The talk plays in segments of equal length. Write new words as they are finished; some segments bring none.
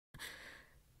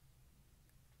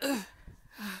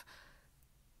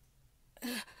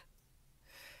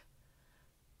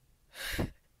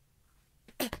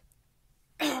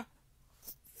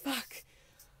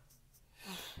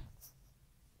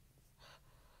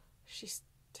She's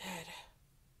dead.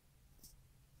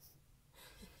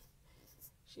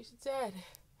 She's dead.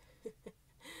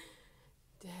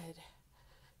 Dead.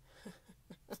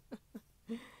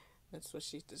 That's what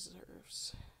she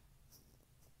deserves.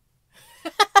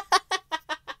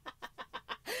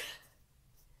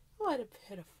 What a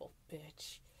pitiful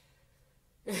bitch.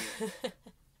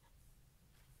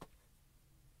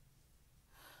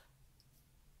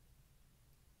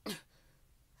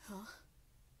 Huh?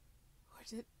 Where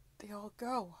did they all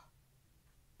go?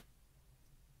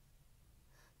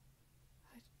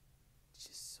 I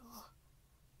just saw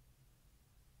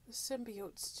the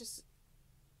symbiotes just...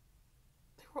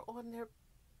 They were on their...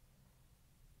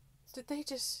 Did they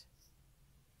just...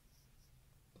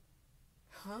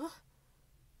 Huh?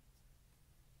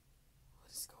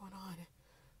 What is going on?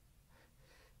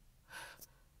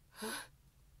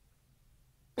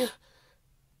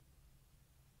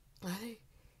 Are they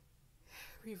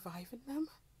reviving them?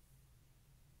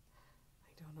 I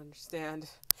don't understand.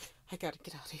 I gotta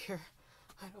get out of here.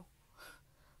 I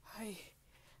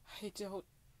don't...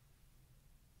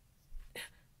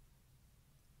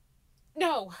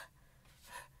 No!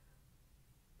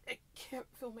 I can't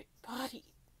feel my body.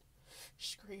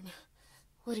 Scream.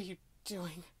 What are you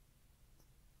doing?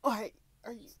 Why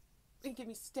are you making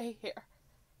me stay here?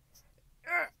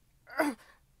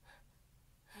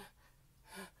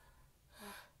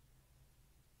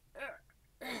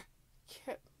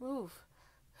 Can't move.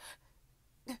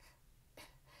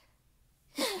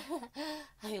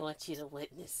 I want you to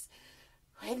witness.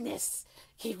 Witness.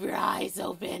 Keep your eyes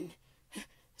open.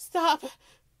 Stop.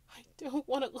 I don't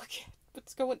want to look at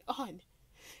what's going on.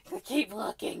 Keep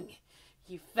looking,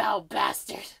 you foul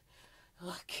bastard.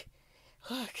 Look.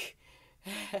 Our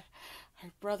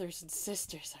brothers and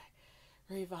sisters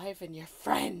are reviving your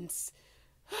friends.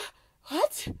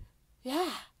 What?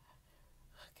 Yeah.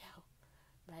 Look how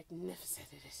magnificent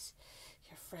it is.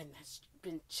 Your friend that's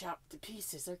been chopped to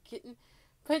pieces are getting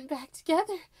put back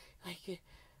together like a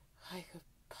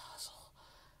puzzle.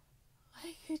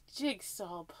 Like a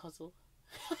jigsaw puzzle.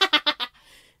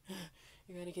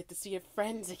 You're gonna get to see your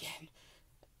friends again.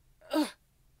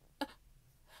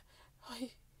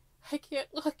 I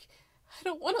can't look. I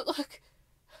don't want to look.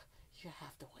 You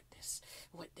have to witness.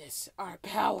 Witness our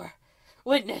power.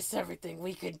 Witness everything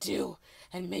we could do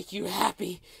and make you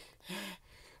happy.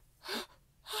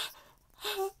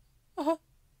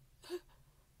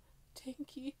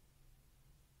 Tinky.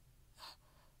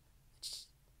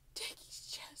 Tinky's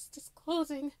chest is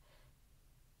closing.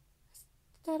 Is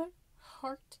that a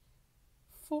heart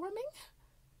forming?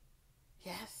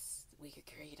 Yes, we could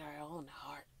create our own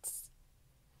hearts.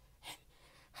 And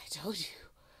I told you,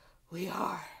 we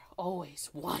are always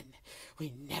one.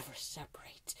 We never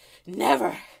separate.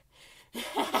 Never!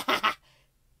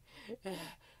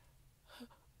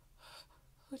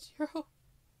 Oh, Jiro.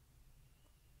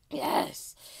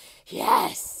 Yes!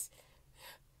 Yes!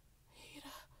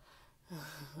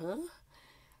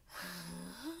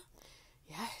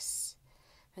 Yes.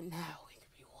 And now we can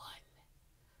be one.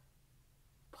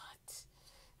 But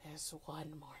there's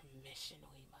one more mission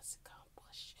we must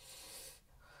accomplish.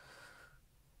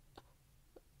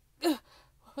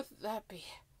 What would that be?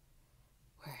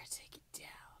 Where to take it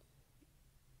down?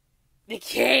 The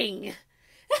king!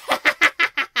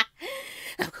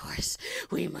 Of course,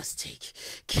 we must take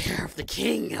care of the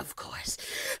king, of course.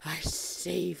 Our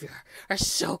savior, our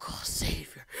so-called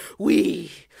savior.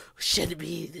 We should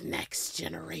be the next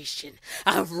generation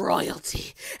of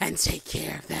royalty and take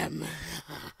care of them.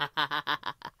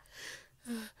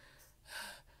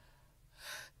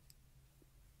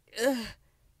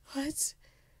 What?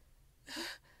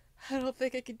 I don't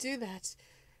think I could do that.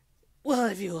 Well,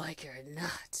 if you like it or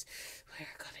not,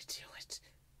 we're gonna do it.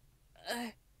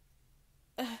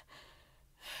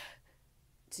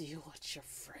 Do you want your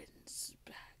friends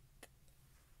back?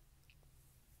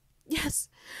 Yes,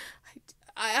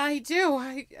 I do.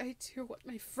 I do want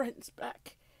my friends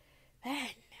back.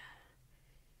 Then,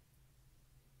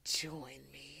 join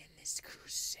me in this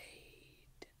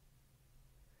crusade.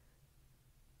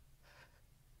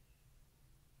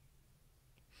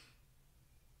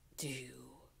 Do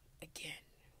you, again,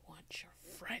 want your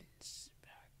friends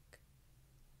back?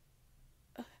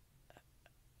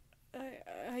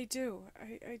 I do.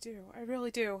 I do. I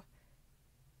really do.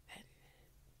 Then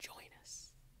join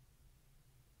us.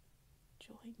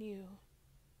 Join you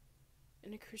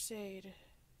in a crusade.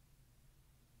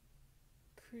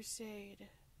 Crusade.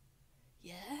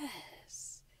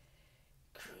 Yes.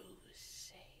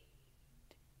 Crusade.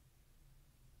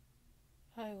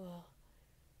 I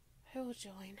will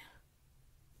join.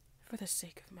 For the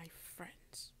sake of my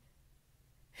friends.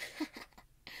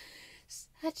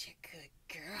 Such a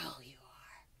good girl you